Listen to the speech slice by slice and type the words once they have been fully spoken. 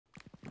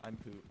I'm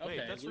poop. Okay,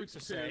 Wait, that's Luke's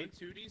Tootie.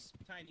 Tootie's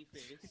tiny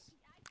face.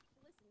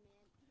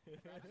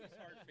 Roxy's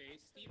heart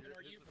face. Steven,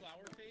 are you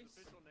flower face?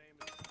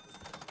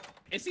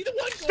 Is he the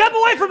one? Step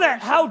away from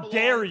that! How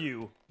dare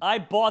you? I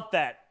bought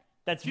that.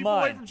 That's Keep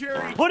mine. away from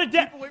Jerry. Put it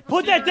down.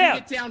 Put that down.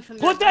 Get down from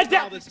Put there that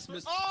down. now, this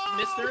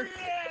mister.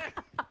 Yeah.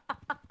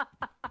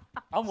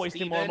 I'm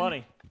wasting more Steven.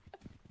 money.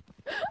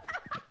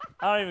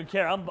 I don't even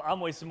care. I'm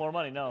wasting more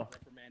money. No.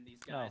 Reprimand these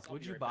guys. I'll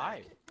What'd be you right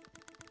buy?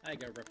 back. I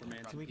gotta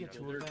reprimand. Can we get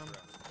two They're- of them?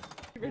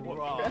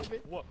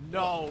 What?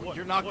 No,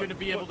 you're not going to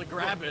be able to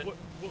grab it.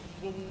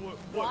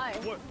 Why?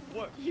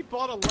 What? He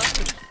bought a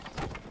lemon.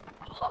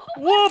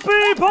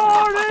 Whoopee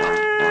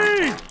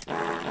party!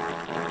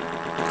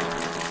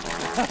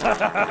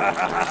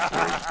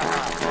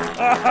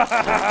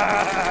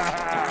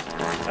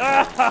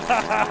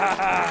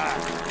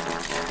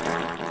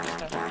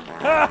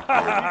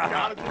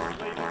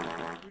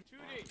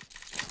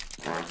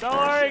 Don't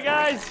worry,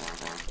 guys.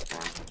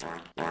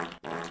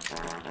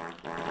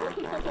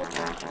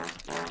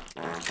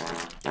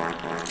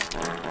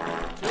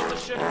 Fill the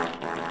ship.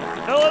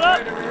 Fill it up.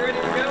 Are we ready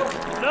to go?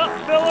 No,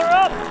 fill her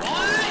up.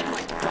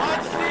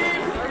 What,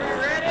 Steve? Are we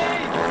ready?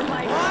 Oh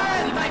my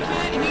god. I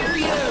can't hear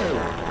you.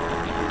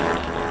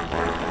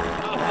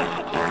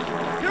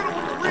 Hit him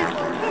with the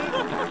reverb.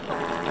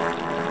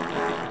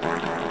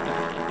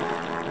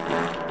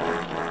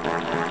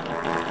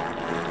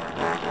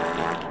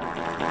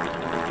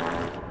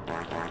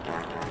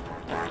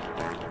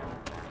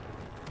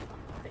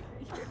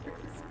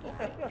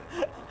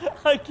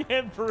 I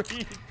can't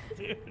breathe,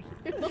 dude.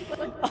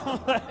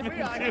 I'm laughing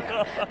too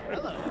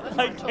hard.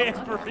 I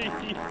can't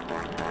breathe.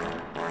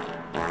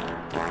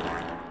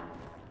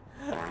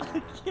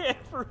 I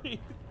can't breathe,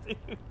 dude.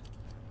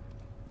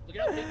 Look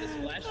at how big this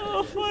flash is.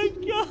 Oh my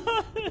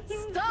god.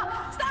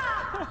 Stop!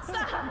 Stop!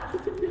 Stop!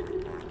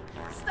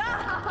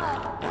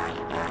 Stop! Oh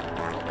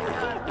my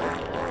god.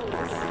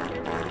 Oh, this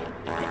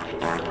is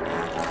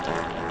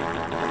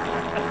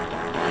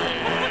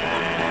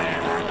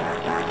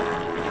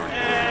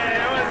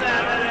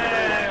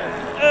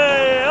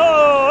Hey,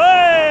 oh,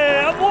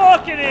 hey, I'm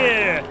walking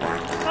here.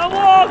 I'm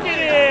walking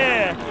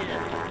here.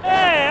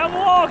 Hey, I'm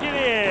walking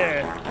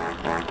here.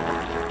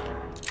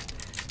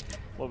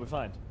 What'd we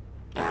find?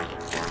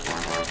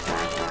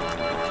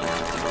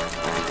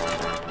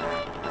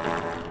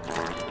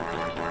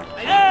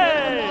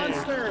 Hey!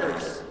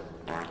 Monsters.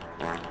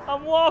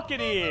 I'm walking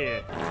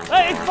here.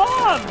 Hey, it's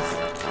bombs!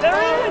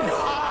 There it is!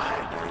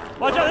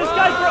 Watch out, this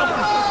guy's broken.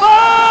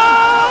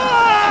 Bomb!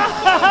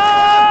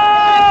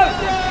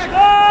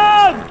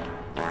 Bomb!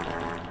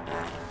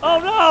 Oh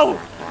no!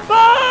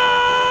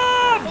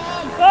 Bomb!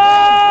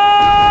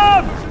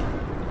 Bomb!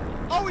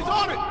 Oh, he's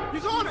on it!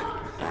 He's on it!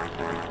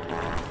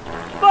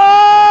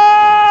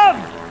 Bomb!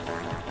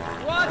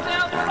 Watch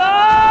out for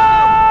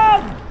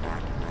Bomb!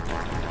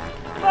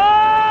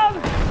 Bomb!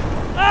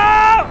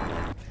 Ow!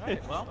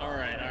 Well, All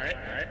right.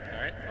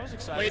 that was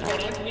exciting. Wait,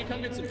 hold on. Can you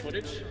come get some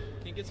footage?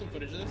 Can you get some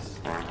footage of this?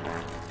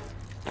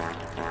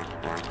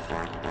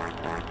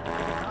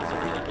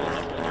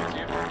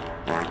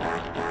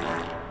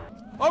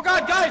 Oh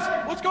God,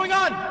 guys! What's going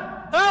on?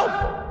 Help!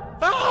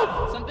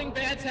 Help! Something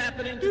bad's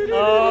happening.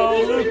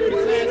 Oh, Luke.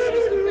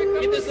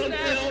 Get this on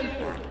film.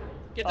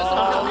 Get this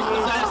on film. He's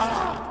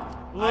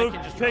possessed. Luke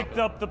can just picked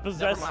drop up the Never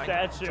possessed mind.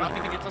 statue.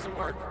 Dropping it doesn't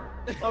work.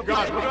 Oh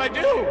God, what do I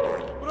do?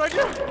 What do I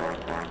do?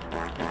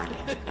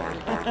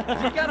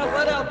 You gotta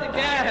let out the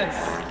gas.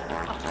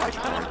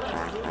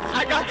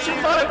 I got too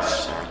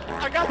much!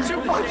 I got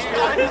too much,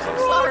 guys! I'm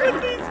sorry!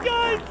 These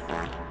guys!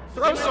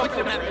 Throw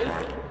something at me!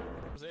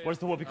 Where's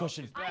the whoopee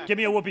cushion? Give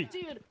me a whoopee.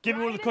 Dude, Give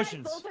me one of the Ryan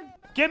and I cushions. both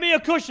have- Give me a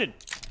cushion.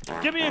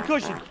 Give me a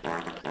cushion.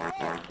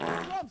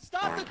 Jerome,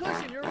 stop the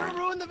cushion. You're gonna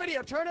ruin the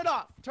video. Turn it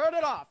off. Turn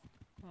it off.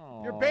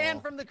 You're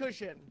banned from the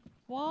cushion.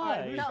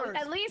 Why? No, first?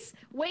 at least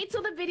wait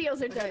till the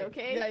videos are done,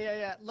 okay?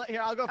 Yeah.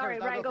 Here, I'll go first. All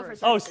right, I'll Ryan, go go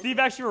first. first. Oh, Steve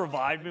actually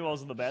revived me while I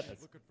was in the bed.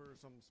 Looking for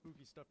some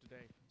spooky stuff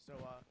today. So,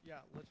 yeah,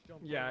 let's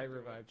jump. Yeah, I right into it.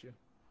 revived you.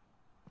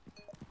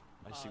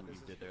 I see what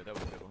you did there. That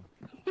was a good one.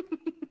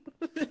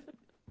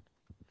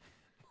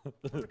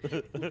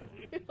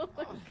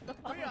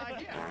 Oh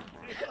yeah.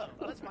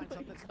 Let's find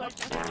something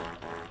special.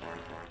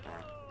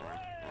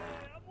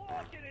 I'm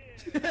walking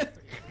in.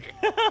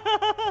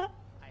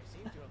 I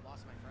seem to have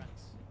lost my friends.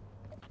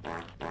 I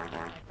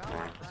found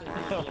my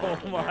friends.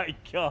 Oh my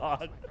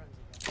god.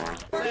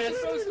 We're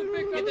supposed to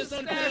pick Get up the this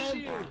on film.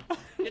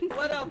 statue.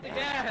 Let out the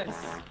gas.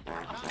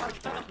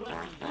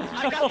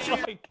 I got Oh you.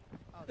 my.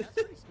 Oh, that's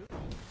pretty spooky.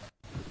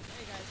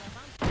 Hey guys, I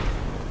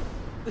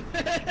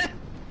found.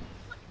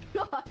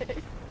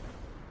 God.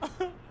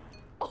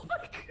 Oh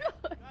my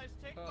god. Guys,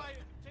 take Oh. my.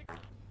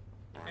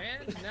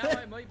 And now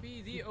I might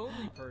be the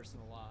only person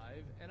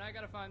alive, and I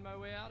gotta find my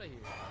way out of here.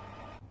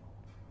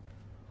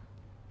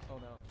 Oh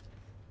no.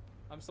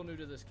 I'm still new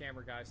to this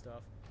camera guy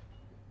stuff.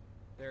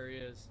 There he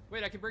is.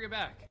 Wait, I can bring it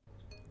back.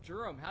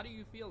 Jerome, how do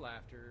you feel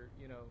after,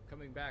 you know,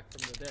 coming back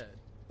from the dead?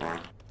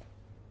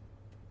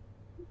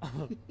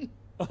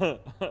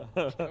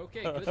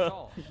 Okay, good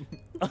call.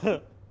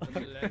 The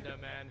Slender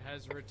Man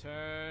has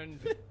returned.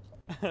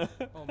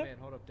 Oh man,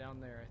 hold up down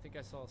there. I think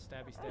I saw a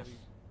stabby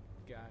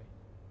guy.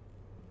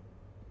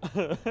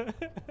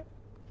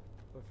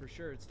 But for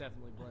sure, it's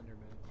definitely Blender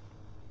Man.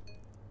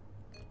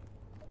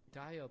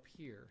 Die up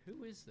here.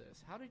 Who is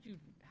this? How did you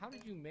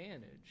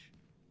manage?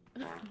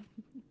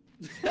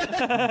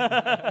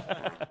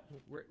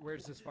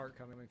 Where's this fart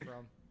coming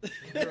from?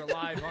 You're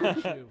alive,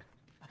 aren't you?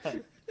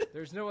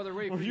 There's no other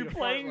way for you to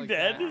fart like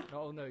dead? that.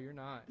 Oh no, you're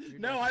not. You're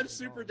No, I'm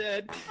super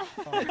dead.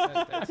 Oh,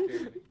 that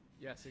scared me.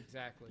 Yes,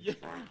 exactly. Yeah,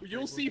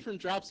 you'll see from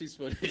Dropsy's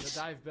footage. The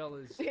dive bell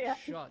is Yeah.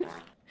 shut.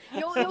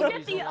 You'll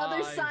get the other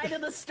alive. side of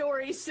the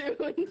story soon.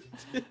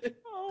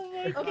 Oh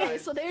my god. Okay,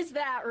 so there's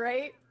that,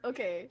 right?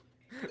 Okay.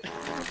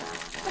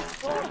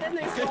 Well, then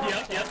there's all...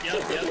 Yep.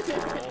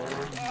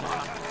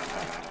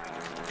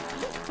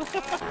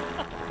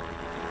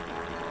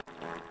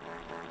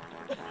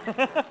 It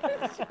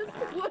just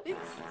wouldn't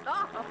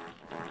stop.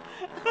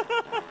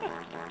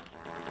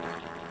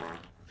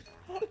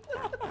 Oh my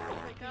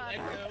god.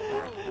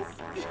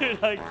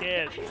 Dude, I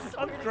can't. I swear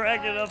I'm to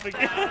cracking God. up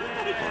again.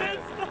 I can't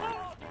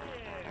stop.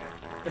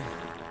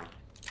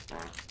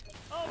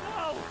 Oh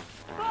no!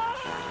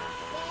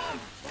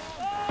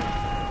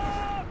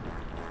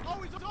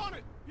 Oh, he's on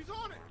it! He's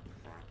on it!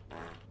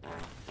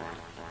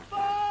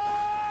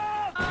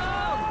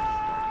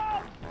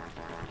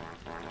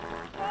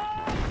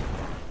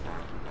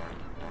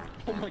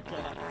 Oh my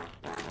god.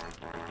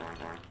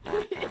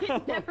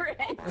 It never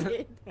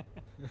ended.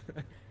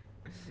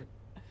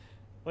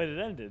 Wait, it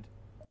ended.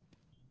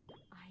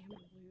 I am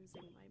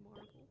losing my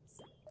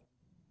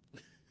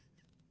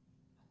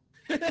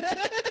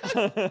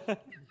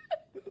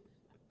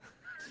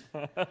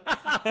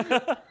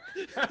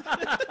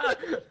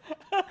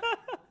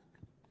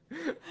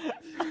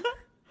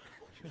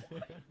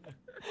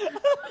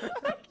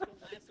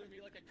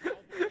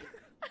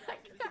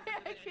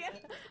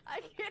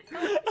I can't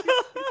help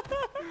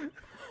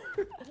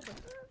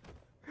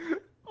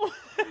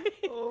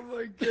Oh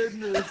my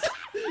goodness.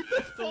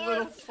 The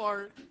little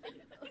fart.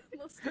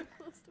 most of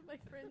my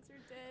friends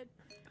are dead.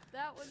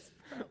 That one's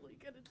probably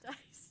gonna die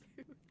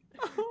soon.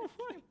 Oh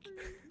my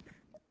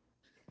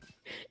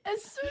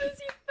As soon as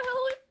he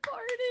fell, it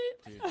farted.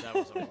 Dude, that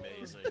was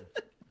amazing.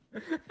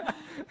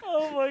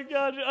 Oh my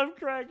god, I'm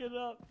cracking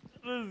up.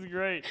 This is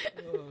great.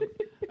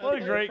 What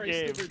a great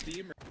game.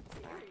 Siri.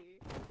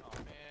 Oh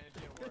man, it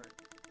didn't work.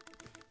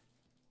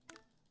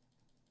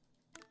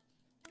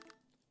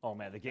 Oh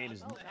man, the game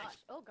is. Oh gosh.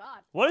 Oh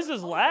god. What is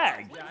this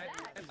lag? What Yeah, is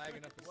that? I'm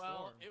lagging up the Well,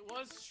 storm. it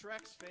was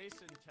Shrek's face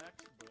in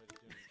text, but it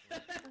didn't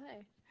work.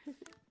 Okay.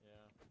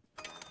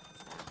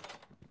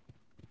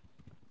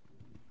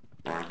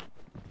 Yeah.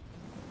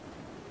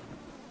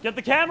 Get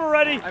the camera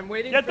ready. I'm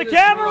waiting Get for the this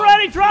camera drone.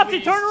 ready. Dropsy,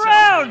 Please turn tell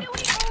around. me. Why do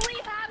we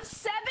only have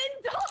 $7?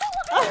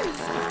 Why do we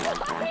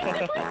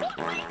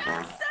only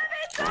have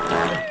 $7?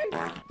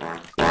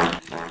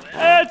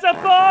 It's a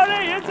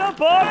party. It's a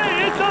party.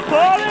 It's a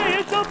party.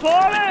 It's a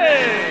party.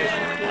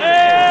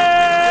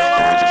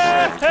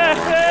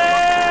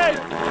 Hey!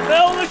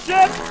 Fill the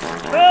ship.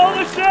 Fill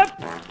the ship.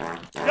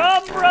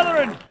 Come,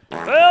 brethren.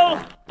 Fill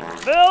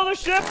the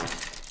ship.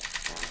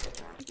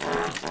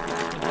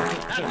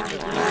 How can you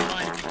lose your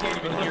mind if you can't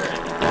even hear it?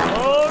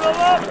 Load them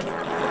up.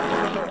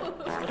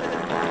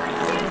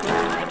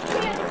 I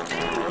can't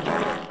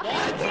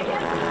think.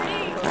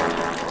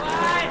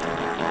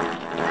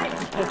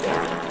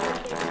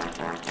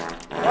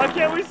 Why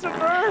can't we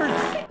submerge?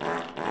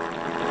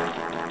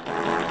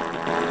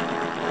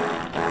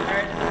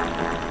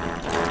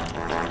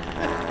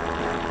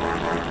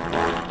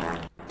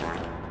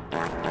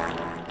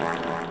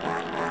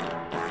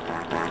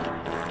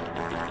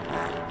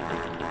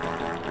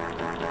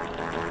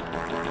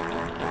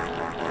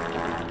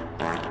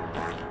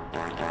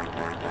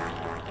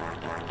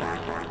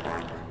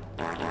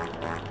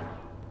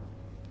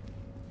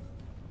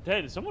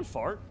 Hey, did someone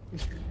fart?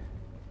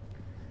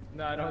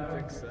 No, I don't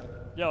think so.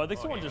 Yo, I think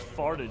someone just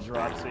farted,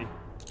 Dropsy.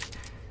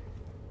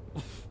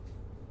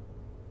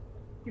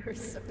 You're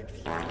so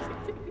confusing.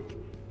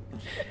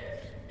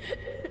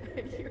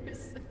 You're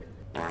so...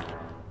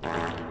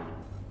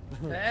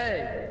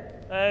 Hey,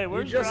 Hey, you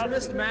where's just Dropsy?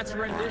 missed Matt's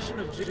rendition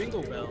of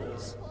Jingle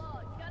Bells,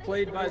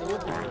 played by the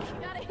Whoopee Cushion.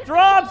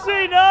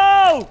 Dropsy,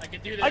 no! I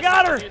can do this. I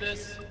got her! can do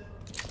this.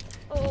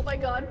 Oh my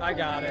god. I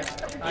got it.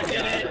 I did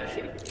got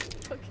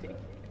it. Okay.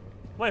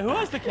 Wait, who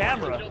has the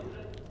camera? Oh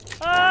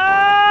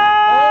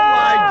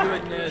Ah! my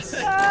goodness.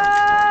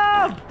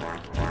 Ah!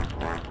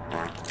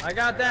 I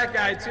got that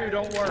guy too,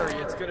 don't worry,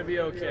 it's gonna be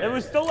okay. It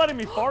was still letting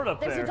me fart up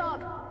There's there. a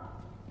dog.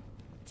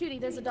 Tootie,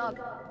 there's a dog.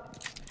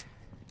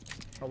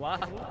 A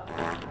what?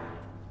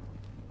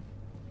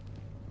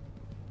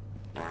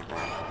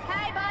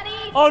 Hey,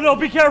 buddy! Oh no,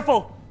 be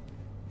careful!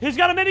 He's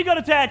got a minigun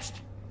attached!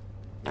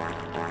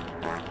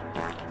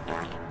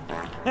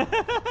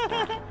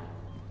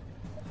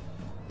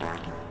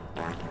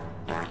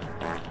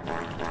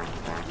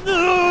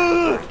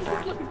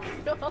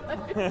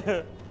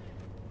 God.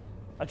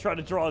 I tried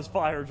to draw his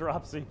fire,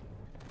 Dropsy.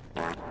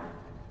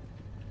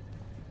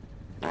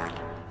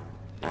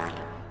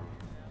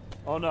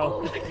 Oh Oh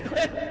no. my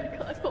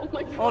god. Oh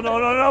my god. Oh no,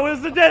 no, no,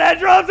 it's the dead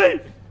end, Ramsey!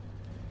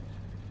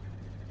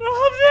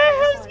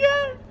 Ramsey,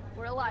 let's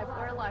We're alive,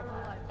 we're alive,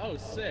 we're alive. Oh,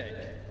 sick.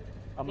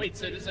 Wait,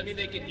 so does that mean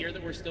they can hear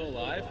that we're still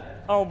alive?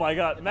 Oh my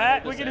god,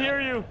 Matt, we can hear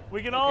you.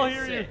 We can all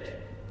hear you.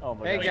 Oh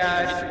my god.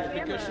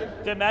 Hey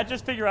guys. Did Matt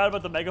just figure out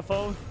about the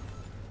megaphone?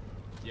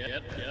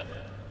 Yep.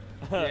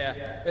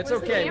 Yeah, it's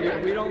Where's the okay.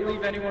 camera? We don't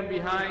leave anyone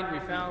behind. We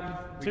got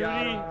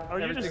Tootie, him. are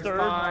you Everything's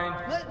disturbed? fine.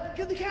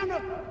 Get the camera.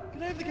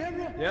 Can I have the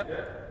camera?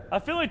 Yep. I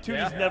feel like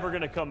Tootie's never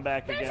gonna come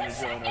back again to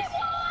join us.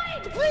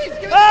 Please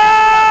give me.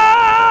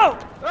 Oh!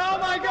 Oh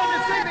my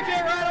goodness, take the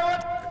camera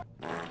out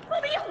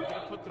Let me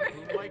Put the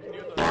boom mic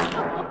near the.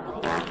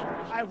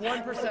 I have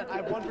 1%. I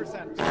have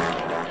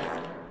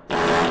 1%.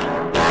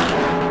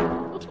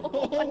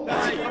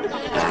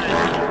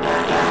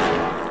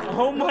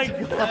 Oh my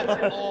god.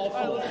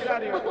 Alright, let's get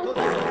out of here.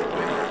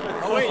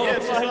 Oh wait, yeah,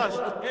 it's just us.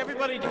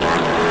 Everybody do.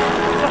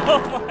 Oh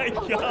my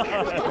god.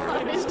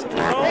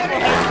 Oh my.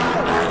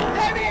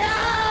 Let me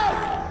out!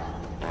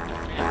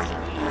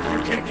 You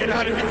can't get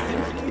out of here.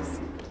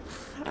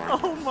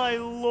 Oh my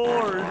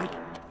lord.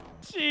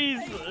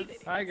 Jesus.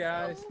 Hi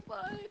guys. so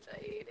much. I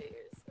hate it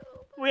here so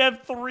much. We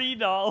have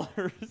 $3.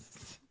 You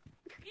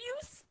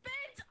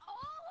spent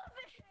all of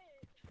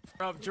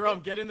it! Jerome,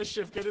 get in the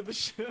ship. Get in the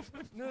ship.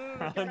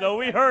 No,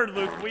 we heard,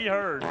 Luke. We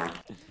heard.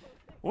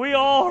 We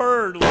all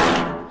heard,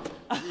 Luke.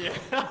 Yeah.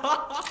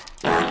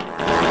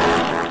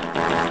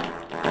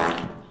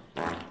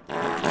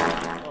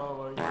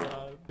 Oh my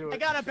god. Do I it.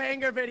 got a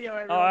banger video,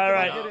 everyone. All Come on,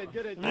 right.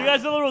 Get it. You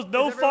guys know the rules.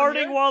 No Is everyone farting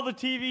here? while the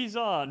TV's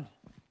on.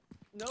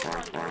 No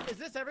funny. Is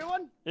this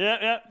everyone?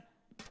 Yep.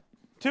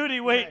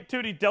 Tootie, wait. Okay.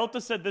 Tootie, Delta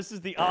said this is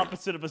the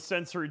opposite of a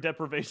sensory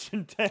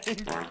deprivation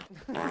tank.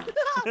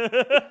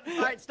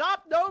 Alright,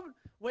 stop. No.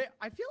 Wait,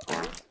 I feel.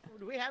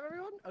 Do we have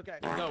everyone? Okay.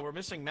 No, we're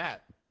missing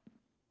Matt.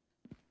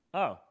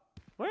 Oh.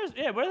 Where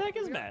the heck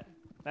is Matt?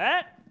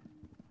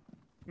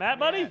 Matt,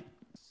 buddy?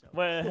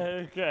 Wait,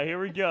 okay, here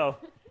we go.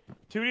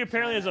 Tootie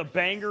apparently has a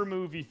banger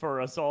movie for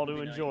us all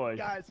to enjoy.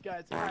 Guys.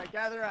 Alright,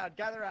 gather around,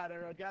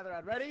 everyone. Gather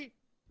around. Ready?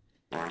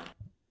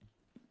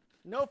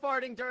 No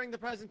farting during the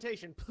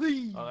presentation,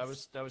 please. Oh, that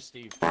was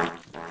Steve. It's a party!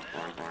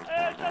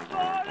 It's a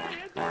party!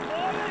 It's a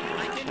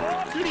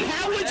party! Dude,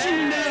 how would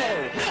you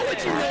know? How would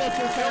you know if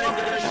we're farting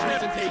during the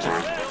presentation?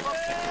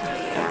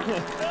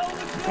 Fill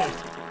the ship!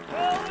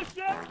 Fill the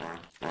ship!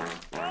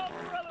 Fill the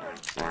brethren!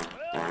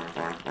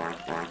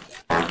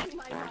 In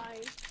my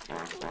mind.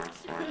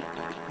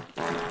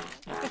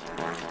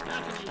 How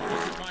can you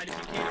lose your mind if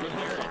you can't even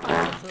hear it?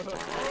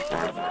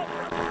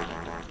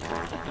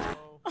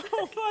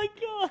 Oh my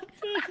god,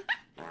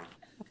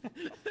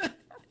 dude!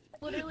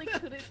 Literally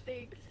couldn't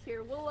think.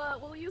 Here,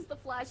 we'll use the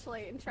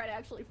flashlight and try to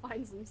actually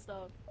find some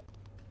stuff.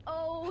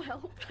 Oh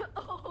help!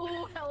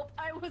 Oh help!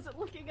 I wasn't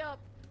looking up.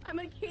 I'm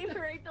a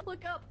gamer. I don't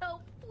look up.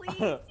 Help,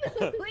 please!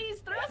 Please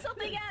throw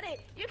something at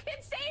it. You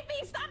can save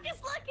me. Stop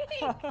just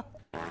looking.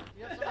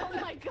 Oh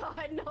my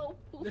god, no!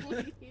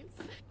 Please,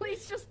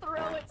 please just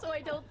throw it so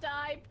I don't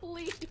die,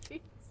 please.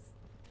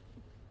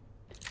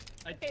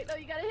 Okay, no,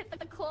 you gotta hit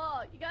the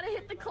claw. You gotta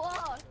hit the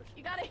claw.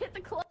 You gotta hit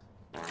the claw.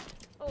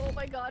 Oh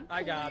my god.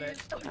 I got it.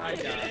 please. I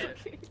got it.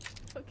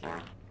 Okay.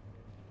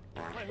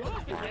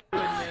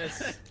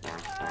 Goodness.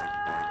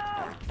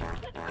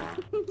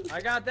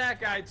 I got that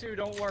guy too.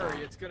 Don't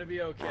worry. It's gonna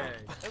be okay.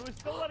 It was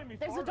still letting me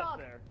There's a fart up dog.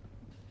 there.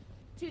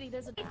 Judy,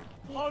 there's a.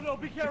 Oh no,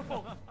 be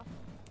careful!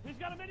 He's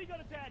got a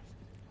minigun attached!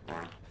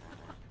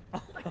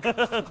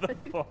 The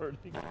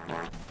farting.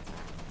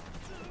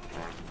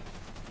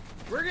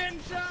 We're getting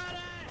shot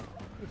at!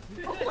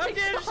 I'm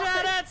getting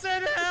shot at!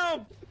 Send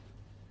help!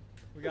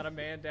 We got a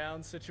man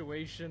down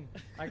situation.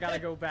 I gotta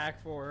go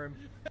back for him.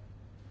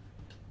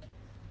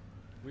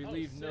 We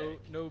leave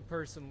no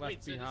person left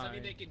Wait, so does that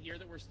mean behind. they can hear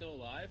that we're still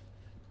alive?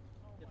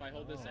 If I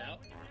hold this out?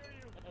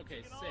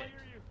 Okay, sick.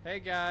 Hey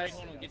Wait, guys.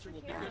 hold on, get your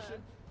whoopee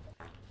cushion.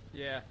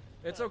 Yeah,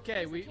 it's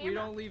okay. Where's the We camera?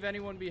 don't leave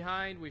anyone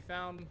behind. We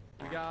found him.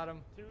 We got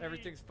him.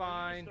 Everything's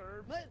fine.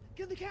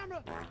 Get the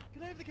camera.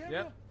 Can I have the camera?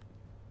 Yep.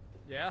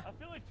 Yeah. I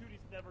feel like Tootie's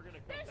never gonna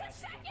come There's back. a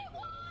second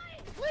one.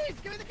 Please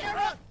give me the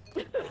camera.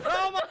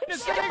 Oh my!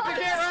 Disconnect the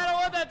camera! I don't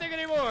want that thing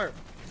anymore.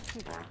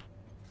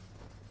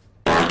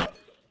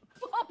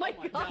 Oh my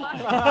god. Oh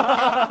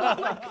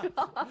my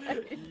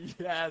god.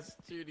 Yes,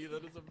 Judy,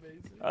 that is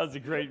amazing. That was a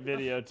great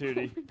video,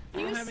 Tootie.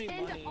 You have any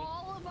spend money.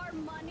 all of our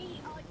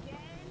money again?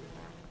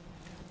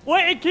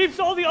 Wait, it keeps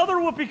all the other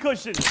whoopee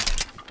cushions!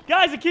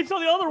 Guys, it keeps all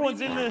the other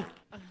ones in the...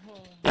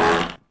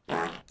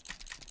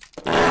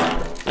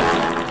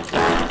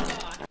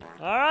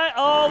 Alright,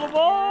 all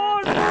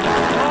aboard!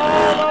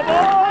 All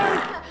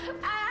aboard!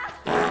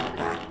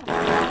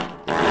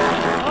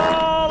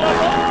 All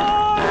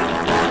aboard!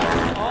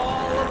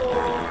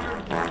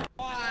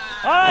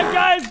 Alright,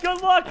 guys,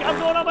 good luck! I'm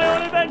going on my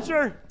own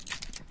adventure!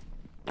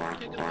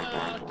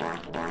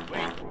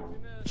 Wait,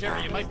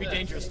 Jerry, it might be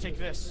dangerous. Take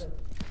this.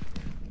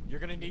 You're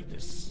gonna need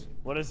this.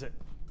 What is it?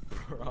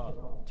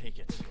 Take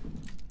it.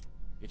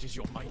 It is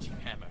your mighty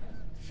hammer.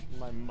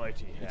 My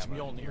mighty It's hammer.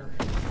 Mjolnir.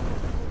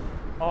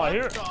 Oh, I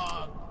hear it.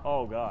 Dog.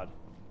 Oh, God.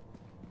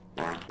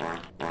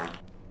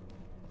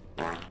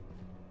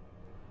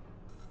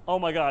 Oh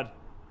my god.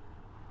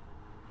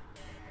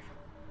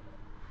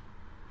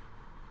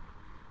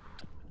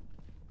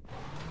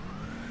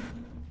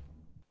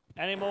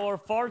 Any more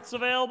farts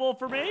available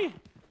for me?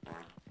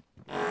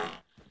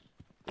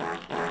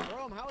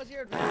 Jerome, how was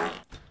your adventure?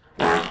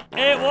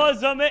 It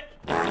was a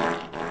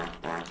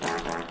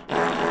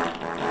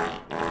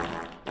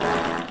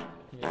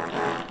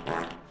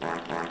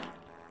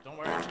Don't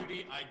worry,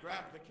 2D. I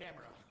grabbed the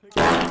camera.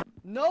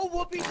 No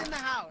whoopies in the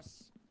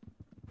house.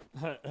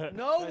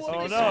 No whoopies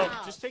Oh in the no.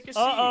 house. Just take a seat.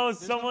 Uh-oh, There's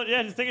someone,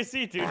 yeah, just take a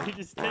seat, dude. He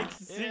just takes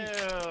a seat.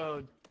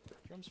 Ew.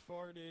 Drum's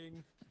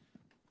farting.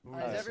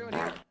 Is everyone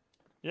here?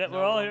 Yeah, No,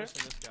 we're all we're here.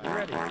 missing this guy. You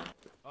ready?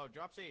 Oh,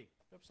 drop C.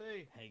 Drop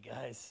C. Hey,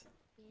 guys.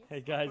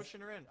 Hey, guys. Pushing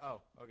her in. Oh,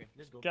 okay.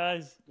 Let's go.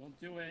 Guys. Won't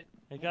do it.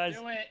 Hey, guys.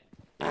 Do it.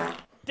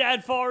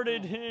 Dad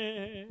farted.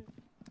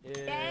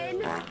 Ben!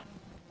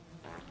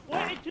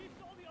 Wait, it keeps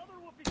all the other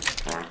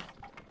whoopies.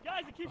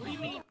 Guys, it keeps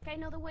all I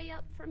know the way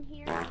up from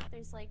here.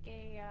 There's like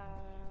a,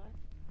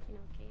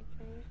 cave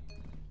thing.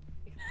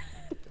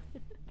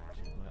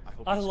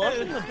 I love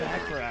in the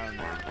background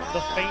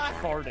the faint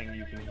farting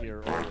you can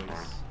hear always.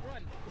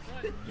 Run.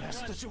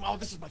 Yes, Run.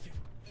 this is my favorite.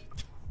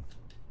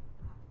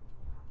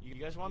 You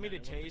guys want me to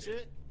tase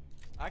it?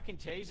 I can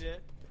tase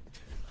it.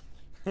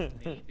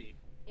 Maybe.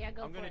 Yeah,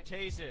 go I'm for gonna it.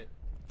 tase it.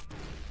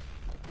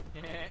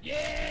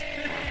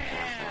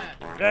 Yeah!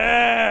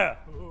 Yeah!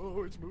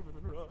 Oh, it's moving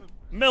and run.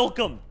 Milk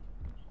 'em!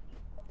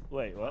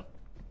 Wait, what?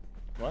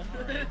 What?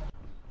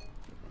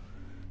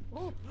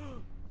 Oh.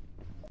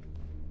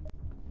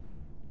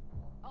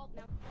 Oh,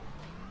 no.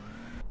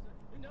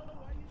 No,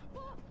 why you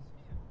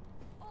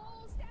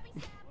Oh, stabby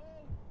stab!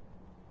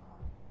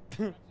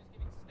 Just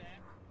getting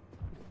stabbed.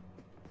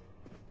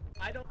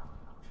 I don't.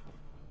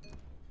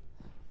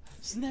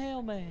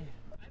 Snail man.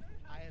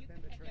 I have been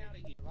Heck betrayed. outta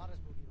here. A lot of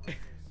spooky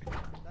noises.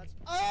 That's.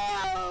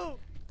 Oh!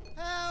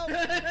 Help!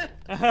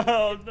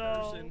 Oh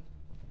no.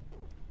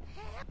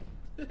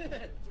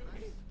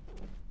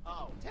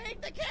 Oh,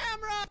 Take the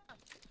camera!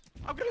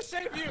 I'm gonna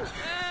save you.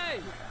 Hey!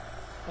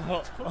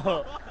 Oh,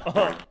 oh,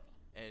 oh.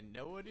 And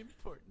no one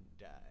important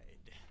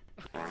died.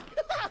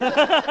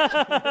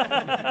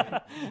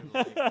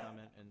 Like,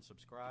 comment, and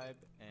subscribe.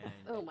 And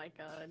Oh my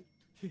god.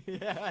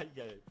 yeah, I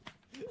get it.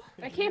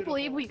 I can't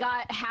believe we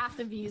got half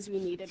the views we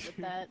needed with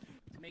that.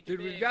 Make it Dude,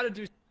 we've big. got to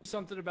do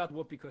something about the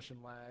whoopee cushion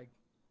lag.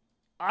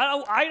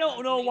 I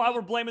don't know why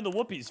we're blaming the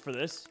whoopies for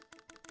this.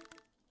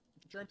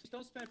 Jerome, just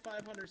don't spend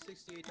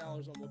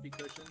 $568 on whoopee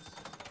cushions.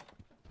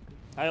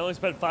 I only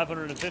spent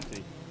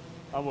 550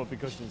 on whoopee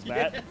cushions,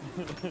 Matt.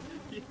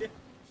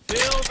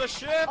 Fill the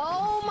ship.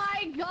 Oh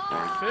my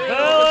god! Fill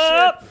her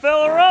up!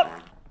 Fill her up!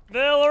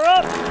 Fill her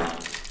up!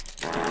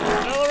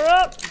 Fill her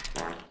up!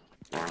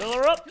 Fill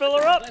her up! Fill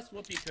her up! Less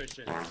whoopee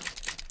cushions.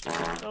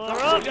 Fill her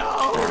up!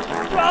 No!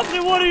 Dropsy,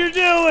 what are you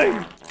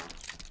doing?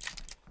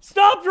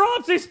 Stop,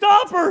 Dropsy!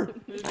 Stop her!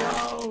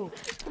 No.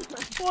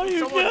 What are you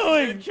Someone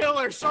doing? kill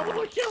her. Someone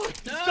will kill her.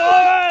 Stop!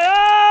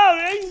 Oh!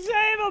 Hey,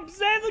 save him!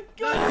 Save the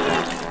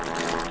goodness!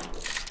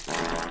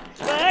 What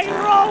the heck is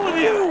wrong with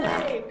you?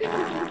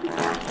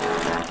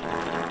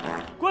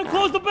 Quick,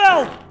 close the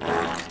bell!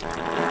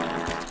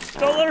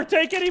 Don't let her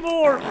take any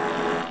more!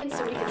 And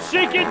so we can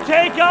She can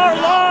take our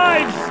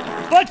lives,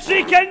 but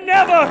she can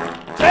never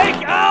take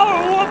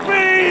our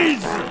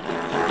whoopies!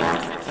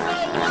 It's so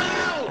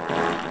loud!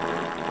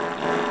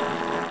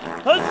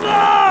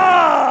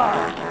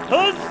 Huzzah!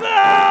 Huzzah!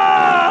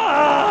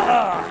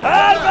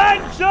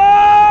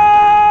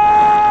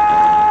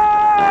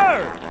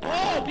 Adventure!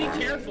 Oh, be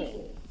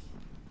careful!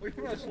 We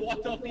just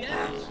walked off the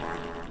edge.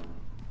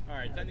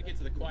 Alright, time to get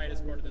to the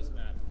quietest part of this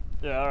map.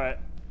 Yeah, alright.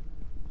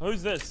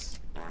 Who's this?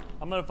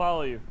 I'm gonna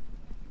follow you.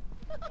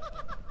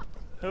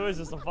 Who is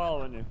this? I'm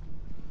following you.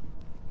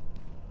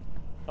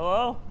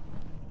 Hello?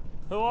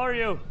 Who are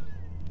you?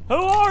 Who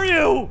are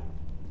you?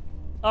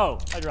 Oh,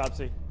 hi,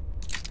 Dropsy.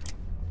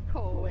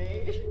 Oh,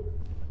 wait.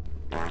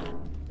 Oi,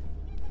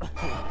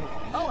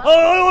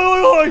 oi,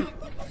 oi, oi!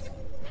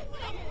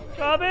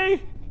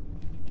 Robbie?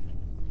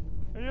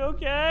 Are you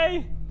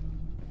okay?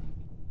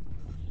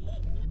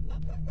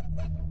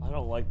 I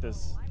don't like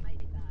this. I might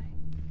die.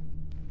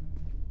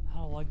 I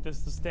don't like this.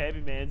 The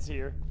stabby man's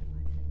here.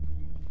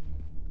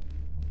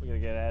 We gotta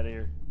get out of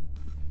here.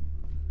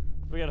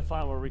 We gotta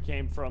find where we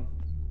came from.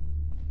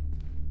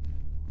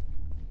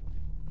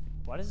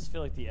 Why does this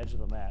feel like the edge of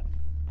the map?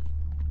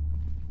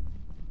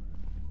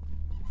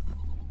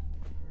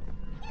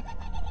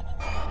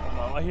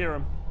 Oh, I hear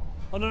him.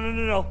 Oh, no, no,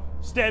 no, no.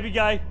 Stabby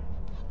guy.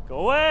 Go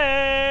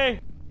away.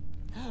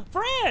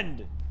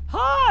 Friend.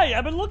 Hi.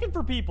 I've been looking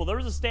for people. There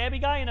was a stabby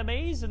guy in a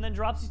maze, and then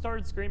Dropsy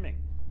started screaming.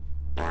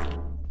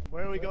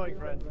 Where are we going,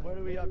 friend? What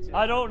are we up to?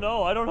 I don't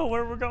know. I don't know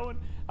where we're going.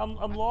 I'm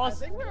I lost.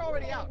 think we're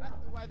already out.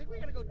 I think we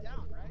gotta go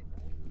down, right?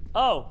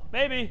 Oh,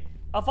 maybe.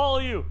 I'll follow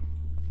you.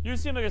 You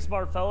seem like a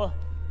smart fella.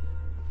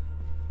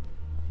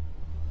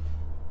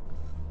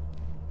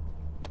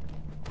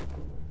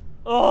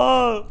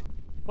 Oh!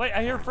 Wait,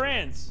 I hear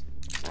Franz.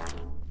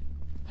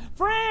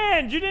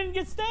 Franz, you didn't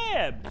get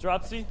stabbed.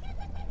 Dropsy.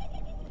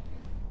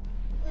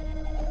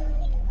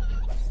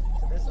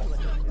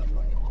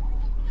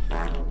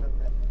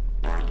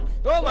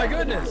 Oh my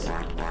goodness!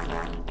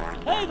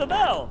 Hey, the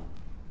bell!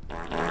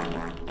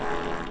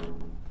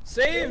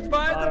 Saved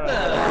by the Alright.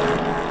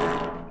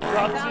 bell! I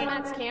Dropsy, found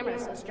Matt's camera,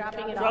 so it's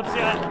dropping it off.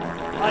 Dropsy,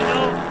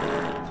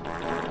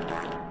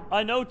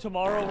 I know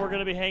tomorrow we're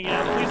gonna be hanging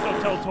out. Please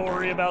don't tell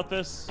Tori about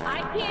this. I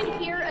can't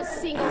hear a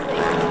single thing.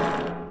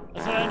 I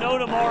said I know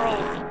tomorrow.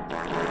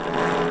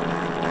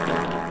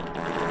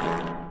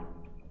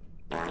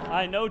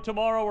 I know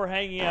tomorrow we're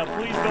hanging out.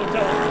 Please don't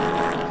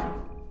tell.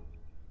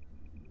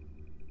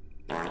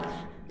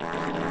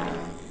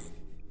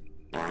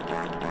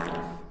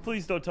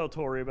 Please don't tell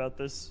Tori about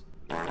this.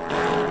 I'm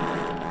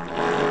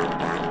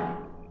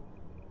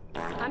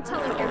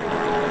telling everyone.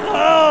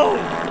 No!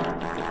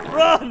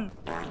 Run!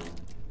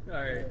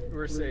 Alright,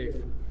 we're safe.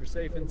 We're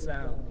safe and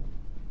sound.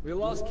 We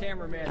lost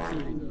cameraman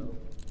Tootie though.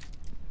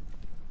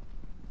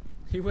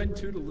 He went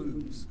two to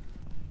lose.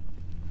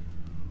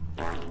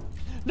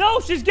 No,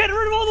 she's getting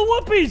rid of all the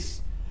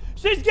whoopies!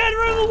 She's getting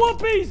rid of the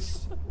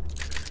whoopies!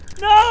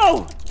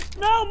 No!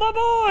 No, my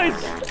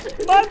boys!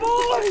 My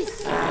boys!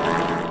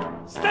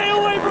 Stay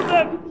away from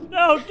them!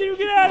 No, you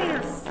get out of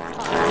here!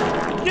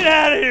 Get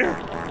out of here!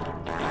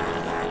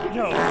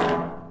 No.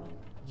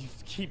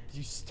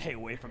 You stay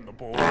away from the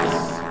boys.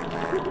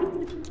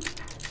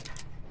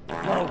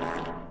 No.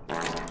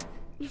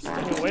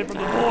 Stay away from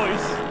the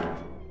boys.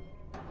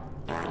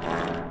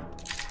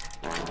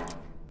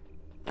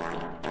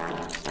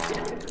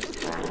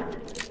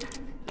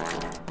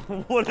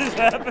 What is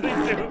happening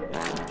to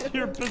you?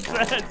 You're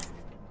possessed.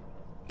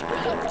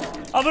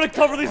 I'm gonna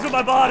cover these with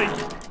my body.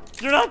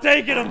 You're not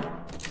taking them.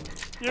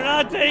 You're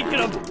not taking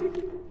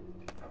them.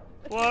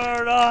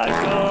 We're not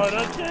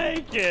gonna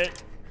take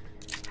it.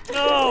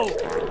 No,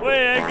 we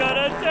ain't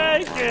gonna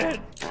take it.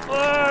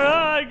 We're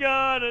not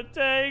gonna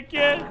take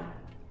it.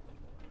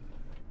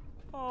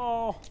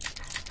 Oh,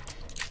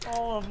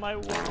 all of my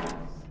words.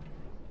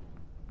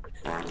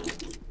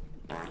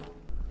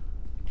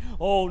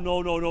 Oh,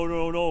 no, no, no,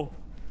 no, no.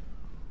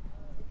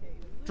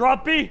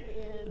 Drop B!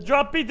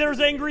 Drop B, there's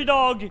angry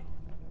dog!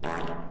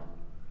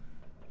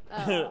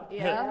 Yeah?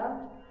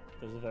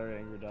 There's a very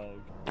angry dog.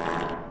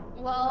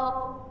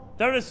 Well,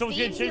 There it is, someone's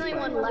Steve's getting the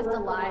chased only by... one left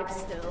alive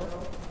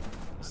still.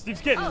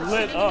 Steve's getting Oh,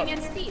 lit shooting up.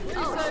 against Steve.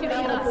 Oh, shooting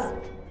at us.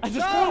 I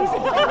just closed it.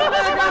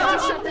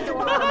 Shut the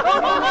door.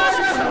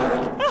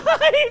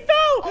 He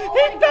fell!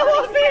 He fell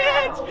off the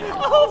edge!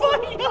 Oh my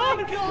god!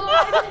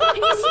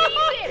 He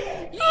steamed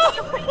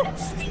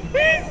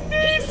it!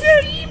 He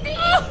steamed it!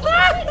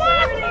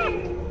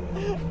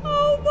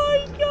 Oh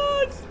my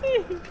god,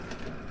 Steve!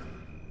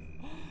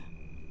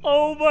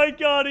 Oh my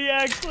god, he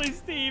actually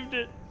steamed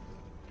it.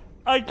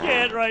 I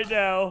can't right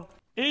now.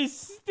 He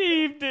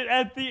steamed it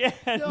at the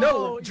end.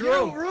 No, you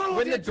Jerome, ruined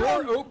when the it,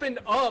 door Jerome. opened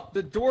up,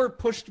 the door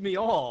pushed me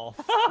off.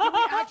 Did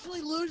we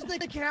actually lose the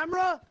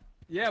camera?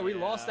 Yeah, we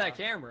lost that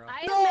camera.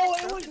 I No, have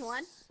it Matt's was-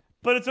 one.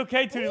 But it's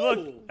okay, Tootie. Look,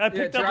 I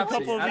picked up a Dropsy,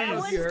 couple of I don't know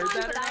these. if you heard One's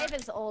that fine, or but I not. have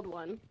his old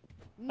one.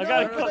 I got a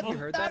I don't know if couple. you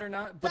heard that or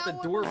not, but the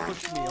That door one was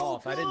pushed me so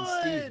off. I didn't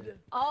steam good. it.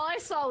 All I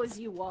saw was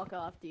you walk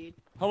off, dude.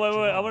 Oh,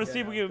 wait. I want to see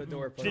if Yeah, we the can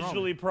door pushed.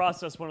 digitally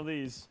process one of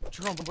these.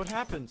 Jerome, what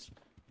happens?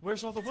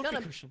 Where's all the whoopee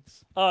gonna-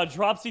 cushions?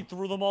 Dropsy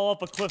threw them all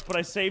off a cliff, but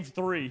I saved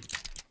 3.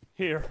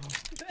 Here.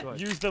 Good.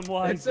 Use them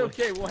wisely. It's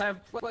okay, we'll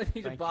have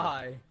plenty to you.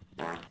 buy.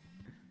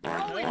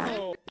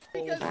 No,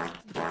 because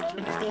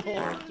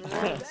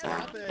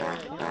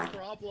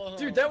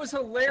Dude, that was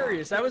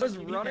hilarious. I was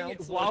running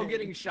while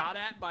getting shot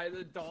at by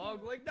the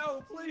dog. Like,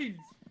 no, please.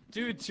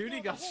 Dude,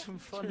 Tootie got some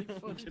funny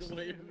footage.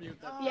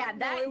 Yeah,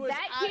 it was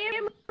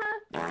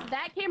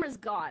that camera's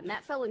gone.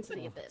 That fell into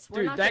the abyss. We're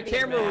Dude, not that gonna get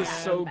camera that was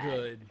so back.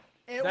 good.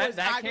 It That- was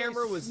that actually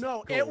camera was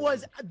no. It gold.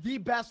 was the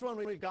best one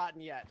we've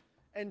gotten yet.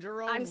 And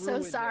Jerome, I'm so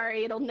ruined it.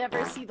 sorry. It'll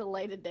never see the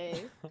light of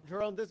day.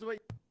 Jerome, this is what.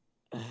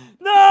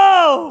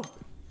 No!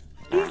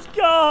 He's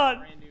gone!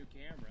 Brand new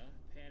camera,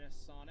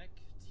 Panasonic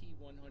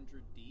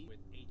T100D with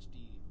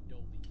HD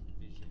Dolby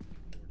Vision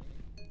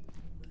recording.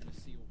 We're gonna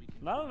see what we can.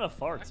 Not enough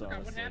I farts, forgot what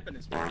honestly. happened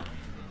this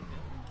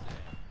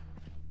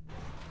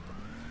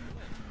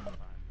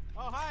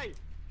Oh hi.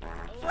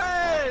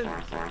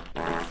 Friends!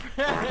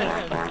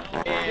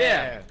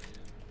 Yeah.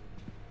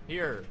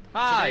 Here.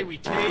 Hi. Today we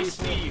chase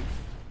Steve.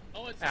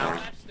 Oh, it's Ow.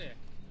 slapstick.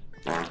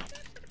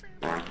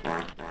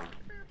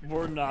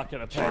 We're not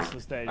gonna pass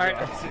this day, All right,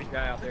 Dropsy.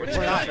 guy out there.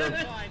 We're not.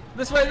 Fine.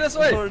 This way, this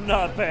way. We're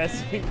not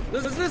passing.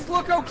 Does this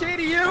look okay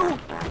to you?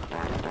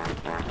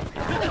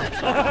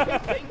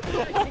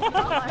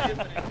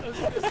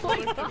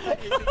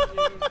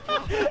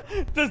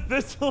 Does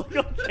this look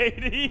okay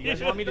to You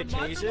guys want me to The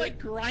mods chase are, it? like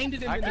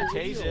grinded I into can the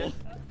chase wheel.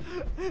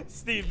 it.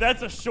 Steve,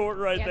 that's a short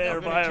right Yeah, there I'm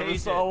if gonna I ever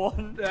chase saw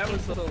one. That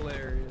was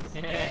hilarious.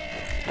 Save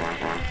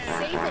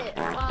it.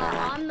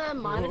 On the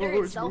monitor Oh,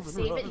 it's itself,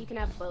 moving save it. around. You can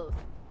have both.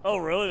 Oh,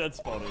 really? That's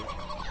funny.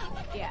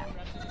 Yeah.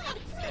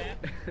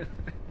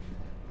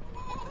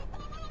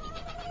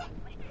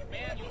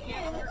 Man, you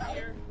can't work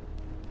here.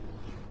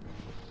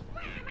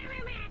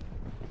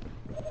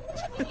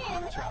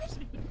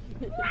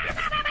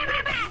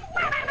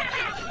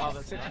 Oh,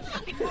 that's it.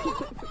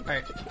 All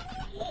right.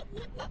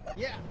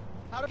 Yeah.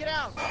 How to get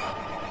out?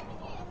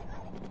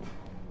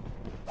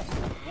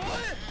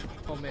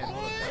 Oh man,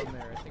 hold up down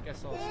there. I think I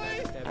saw a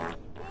stabby.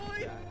 Boy.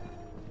 Yeah.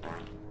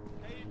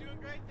 Hey, you doing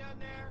great down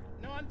there?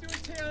 No, I'm doing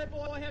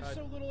terrible. I have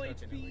so little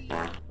HP.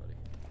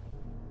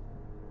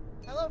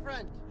 Hello,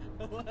 friend.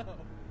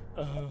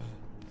 Hello.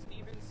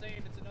 Steven's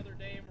saying it's another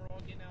day and we're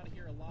all getting out of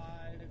here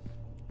alive.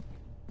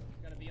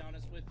 Gotta be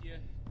honest with you.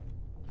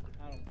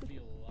 I don't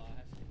feel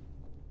alive.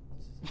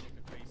 This is like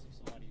the face of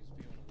somebody who's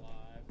feeling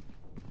alive.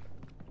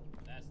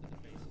 That's the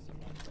face of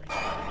somebody.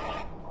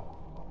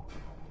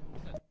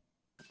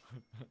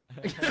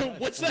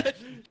 What's that?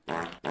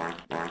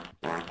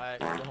 Alright,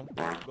 go home.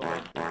 Go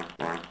ahead.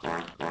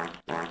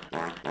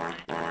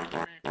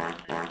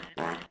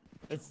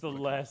 It's the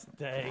last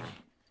day.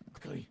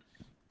 Quickly.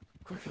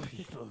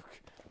 Quickly.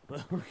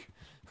 Luke.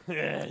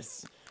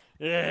 Yes.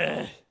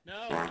 Yeah.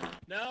 No.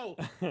 No.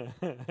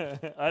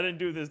 I didn't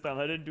do it this time.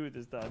 I didn't do it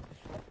this time.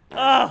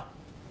 Ah!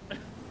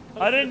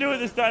 I didn't do it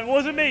this time. It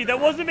wasn't me. That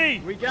wasn't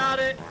me. We got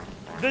it.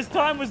 This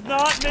time was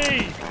not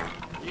me.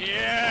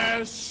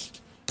 Yes!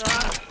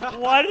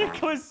 Why did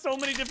it go in so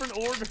many different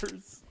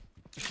orders?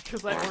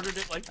 Because I ordered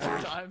it like 2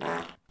 times.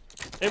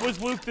 It was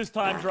Luke this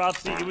time,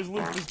 Dropsy. It was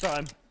Luke this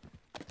time.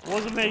 It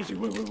wasn't me.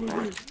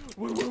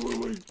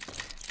 Wait.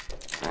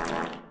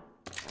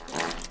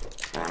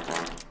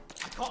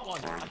 I caught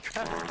one. I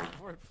grabbed it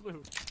before it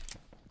flew.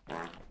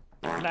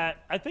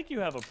 Matt, I think you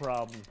have a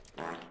problem.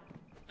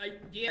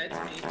 Yeah, it's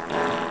me.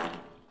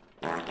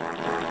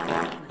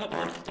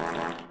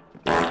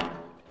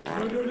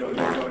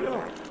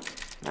 No.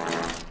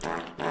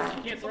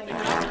 You can't throw me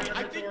out of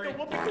I think the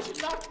whoopee cushion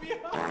knocked me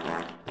out.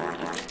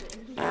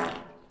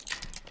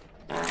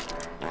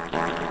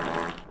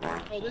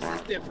 Oh, this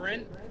is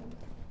different.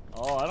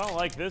 Oh, I don't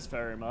like this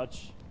very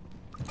much.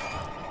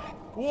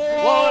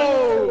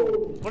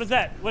 Whoa! What is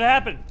that? What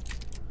happened?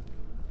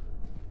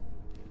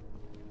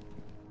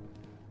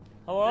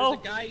 Hello?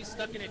 There's a guy who's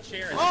stuck in a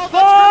chair.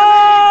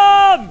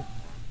 Bomb!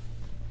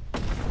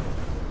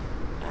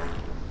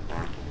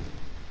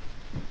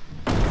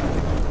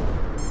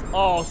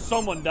 Oh,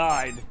 someone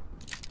died.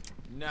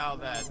 Now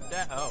that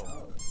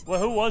oh, Well,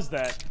 who was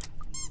that?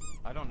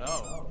 I don't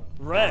know.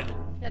 Red.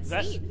 That's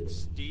That's- Steve.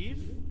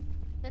 Steve?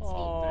 That's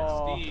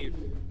Oh. Steve.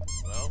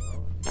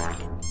 Well,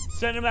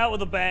 Send him out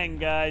with a bang,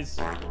 guys.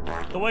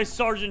 The way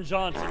Sergeant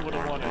Johnson would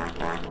have wanted.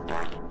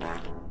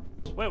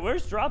 Wait,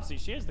 where's Dropsy?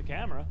 She has the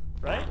camera,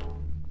 right?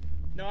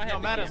 No, I have no,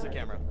 Matt has the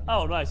camera.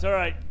 Oh, nice. All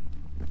right.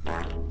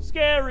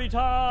 Scary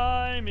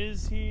time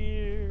is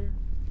here.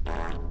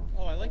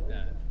 Oh, I like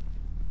that.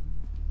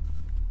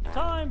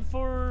 Time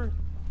for...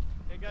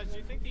 Hey guys, do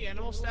you think the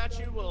animal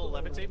statue will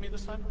levitate me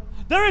this time?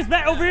 There is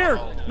Matt over here.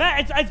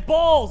 Matt, it's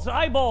balls,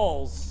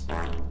 eyeballs.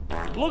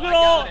 Look at I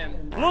all. got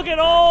him. Look at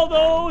all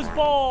those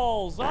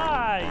balls,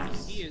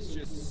 eyes. He is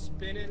just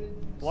spinning.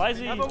 Why is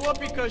he? Have a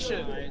whoopee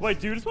cushion. Wait,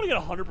 dude, I just want to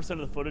get 100% of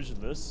the footage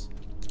of this.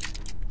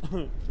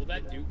 Will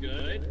that do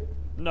good?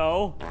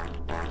 No,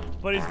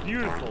 but he's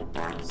beautiful.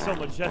 So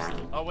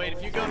majestic. Oh wait,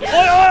 if you go. Oi, oi,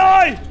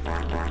 oi!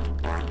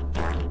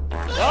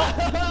 Well,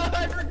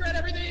 I regret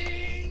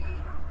everything.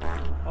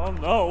 oh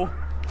no,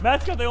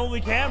 Matt's got the only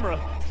camera.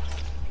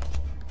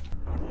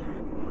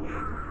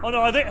 Oh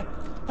no, I think.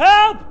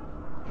 Help!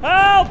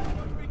 Help!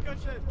 Whoopee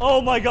cushion.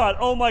 Oh my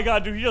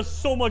god, dude, he does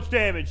so much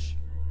damage.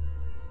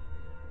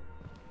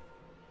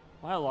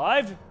 Am I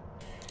alive?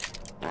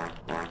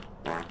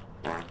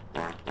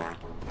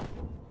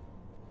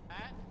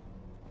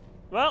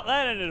 Well,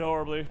 that ended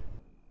horribly.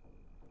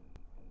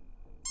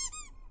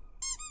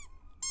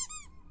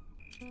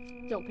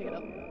 Don't pick it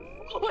up.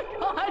 Oh my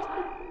god!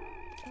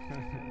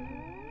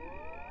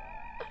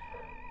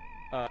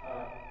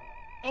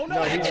 Oh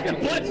no, I hit the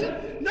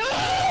button. No!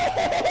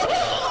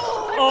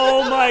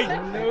 Oh my...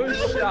 No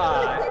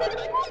shot.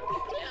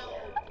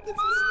 This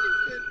is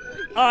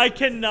stupid. I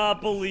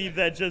cannot believe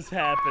that just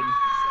happened.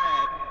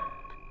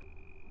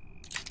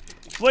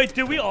 Wait,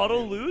 did we auto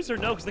lose or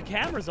no? Because the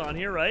camera's on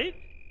here, right?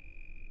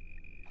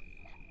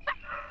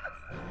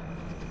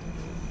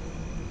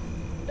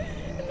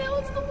 And that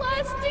was the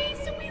last day,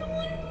 so we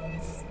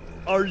lose!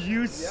 Are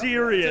you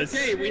serious?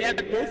 Okay, we had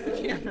both the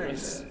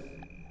cameras.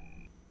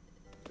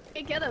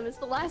 Hey, get him, it's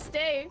the last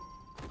day.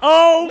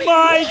 Oh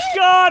my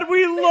god,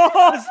 we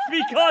lost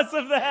because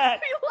of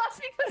that! We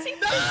lost because he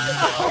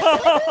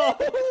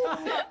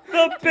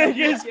The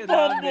biggest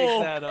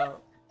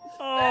fumble!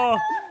 Oh,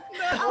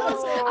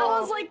 I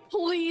was like,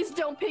 please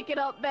don't pick it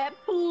up, Matt,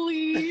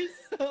 please.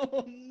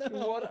 Oh no.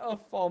 What a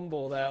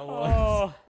fumble that was. oh.